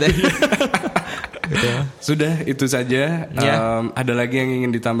generasi banget ya. Sudah itu saja. Ada lagi yang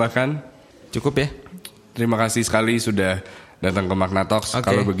ingin ditambahkan? Cukup ya. Terima kasih sekali sudah datang ke Magna Talks.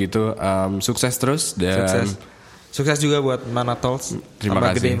 Kalau begitu sukses terus dan sukses juga buat Magna Talks.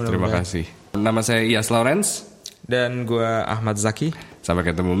 Terima kasih. Nama saya Iyas Lawrence dan gue Ahmad Zaki. Sampai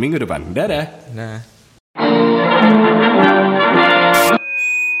ketemu minggu depan. Dadah.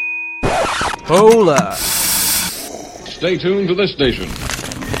 Hola. Stay tuned to this station.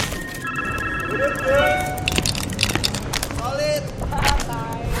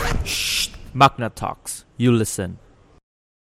 Magna Talks. You listen.